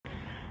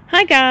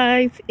Hi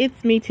guys,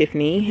 it's me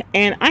Tiffany,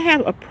 and I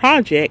have a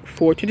project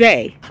for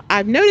today.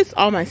 I've noticed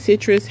all my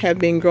citrus have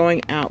been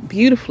growing out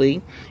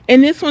beautifully,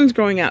 and this one's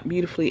growing out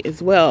beautifully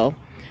as well.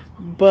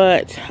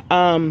 But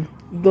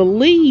the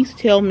leaves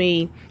tell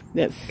me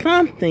that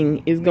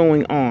something is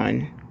going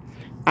on.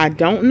 I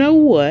don't know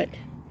what.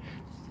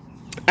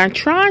 I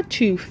tried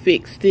to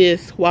fix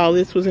this while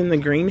this was in the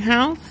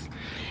greenhouse,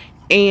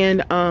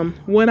 and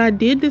what I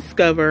did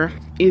discover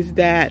is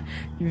that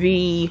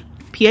the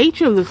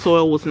pH of the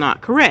soil was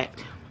not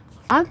correct.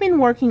 I've been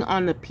working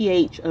on the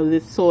pH of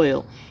this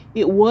soil.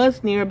 It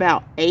was near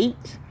about 8.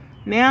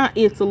 Now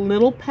it's a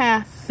little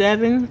past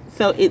 7,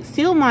 so it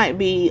still might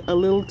be a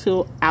little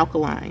too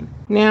alkaline.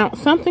 Now,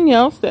 something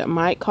else that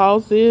might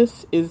cause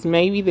this is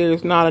maybe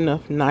there's not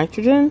enough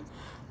nitrogen,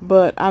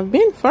 but I've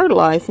been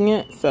fertilizing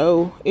it,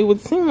 so it would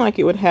seem like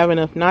it would have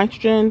enough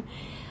nitrogen.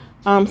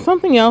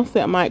 Something else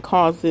that might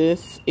cause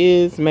this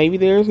is maybe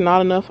there's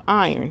not enough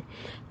iron.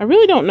 I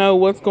really don't know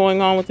what's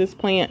going on with this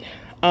plant,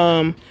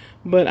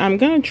 but I'm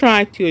going to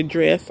try to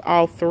address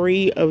all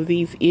 3 of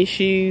these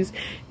issues,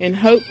 and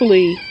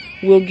hopefully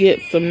we'll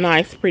get some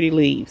nice pretty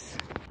leaves.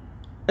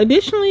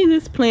 Additionally,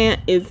 this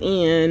plant is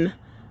in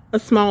a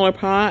smaller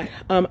pot.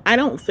 I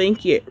don't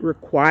think it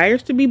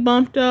requires to be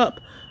bumped up,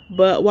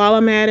 but while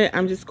I'm at it,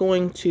 I'm just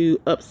going to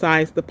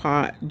upsize the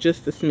pot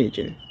just a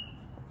smidgen.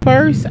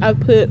 First, I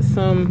put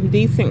some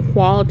decent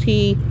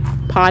quality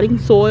potting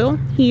soil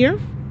here.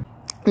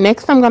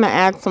 Next, I'm going to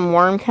add some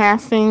worm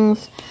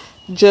castings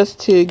just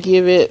to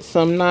give it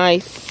some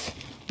nice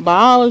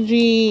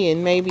biology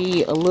and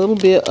maybe a little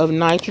bit of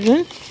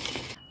nitrogen.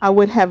 I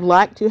would have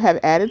liked to have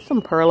added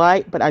some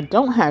perlite, but I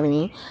don't have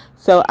any.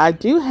 So I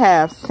do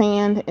have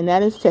sand, and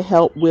that is to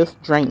help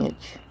with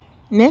drainage.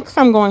 Next,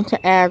 I'm going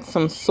to add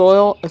some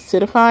soil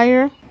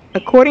acidifier.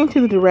 According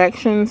to the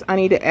directions, I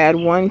need to add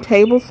 1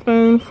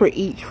 tablespoon for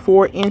each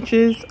 4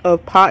 inches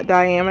of pot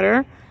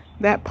diameter.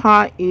 That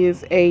pot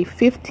is a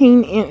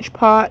 15-inch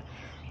pot,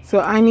 so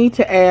I need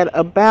to add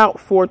about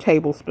 4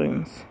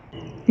 tablespoons.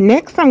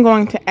 Next, I'm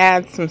going to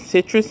add some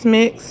citrus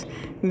mix.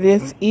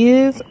 This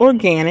is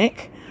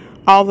organic,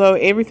 although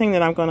everything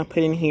that I'm going to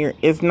put in here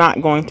is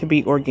not going to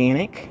be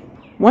organic.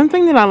 One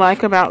thing that I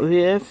like about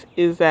this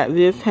is that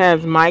this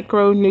has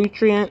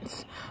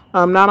micronutrients.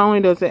 Not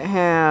only does it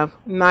have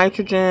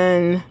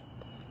nitrogen,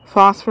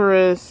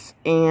 phosphorus,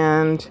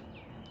 and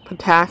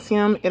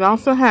potassium, it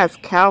also has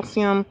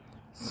calcium,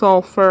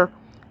 sulfur,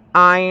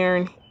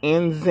 iron,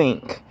 and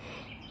zinc.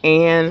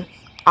 And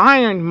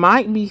iron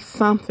might be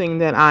something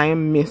that I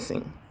am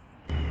missing.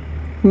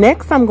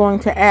 Next, I'm going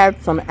to add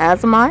some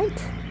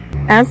azomite.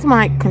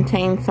 Azomite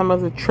contains some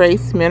of the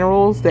trace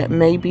minerals that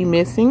may be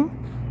missing.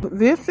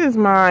 This is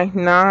my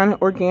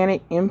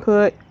non-organic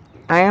input,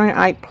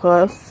 Ironite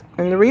Plus.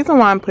 And the reason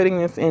why I'm putting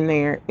this in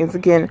there is,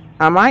 again,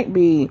 I might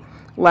be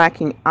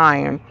lacking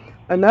iron.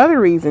 Another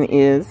reason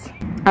is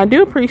I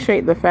do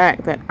appreciate the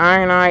fact that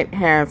Ironite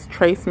has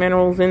trace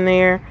minerals in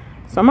there.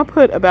 So I'm going to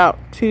put about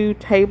 2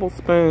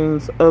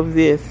 tablespoons of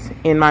this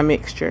in my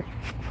mixture.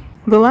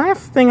 The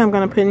last thing I'm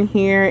going to put in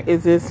here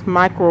is this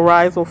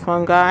mycorrhizal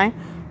fungi,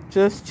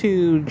 just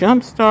to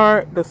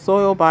jumpstart the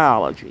soil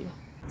biology.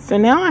 So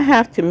now I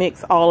have to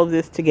mix all of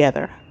this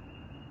together.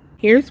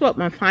 Here's what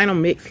my final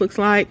mix looks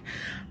like.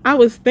 I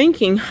was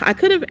thinking I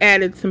could have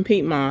added some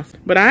peat moss,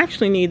 but I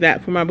actually need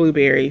that for my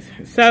blueberries.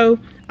 So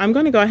I'm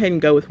going to go ahead and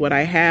go with what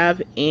I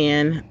have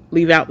and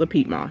leave out the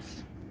peat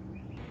moss.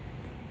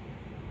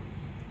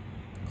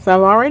 So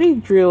I've already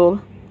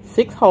drilled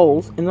 6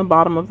 holes in the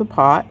bottom of the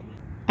pot.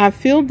 I've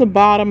filled the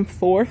bottom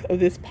 1/4 of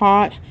this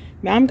pot.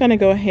 Now I'm going to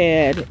go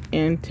ahead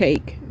and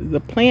take the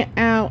plant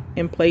out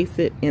and place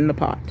it in the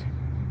pot.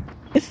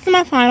 This is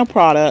my final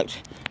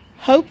product.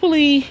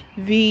 Hopefully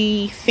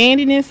the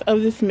sandiness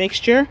of this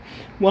mixture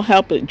will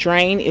help it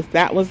drain if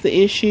that was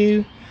the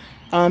issue.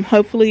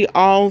 Hopefully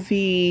all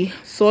the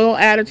soil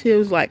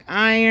additives like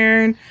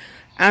iron,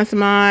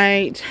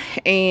 azomite,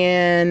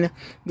 and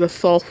the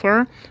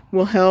sulfur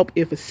will help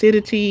if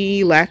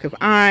acidity, lack of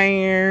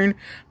iron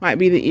might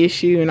be the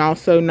issue, and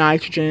also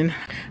nitrogen.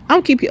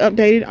 I'll keep you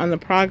updated on the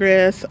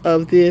progress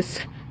of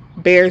this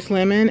Bear's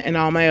Lemon and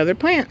all my other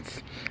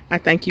plants. I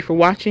thank you for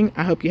watching.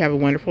 I hope you have a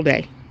wonderful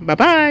day.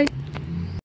 Bye-bye.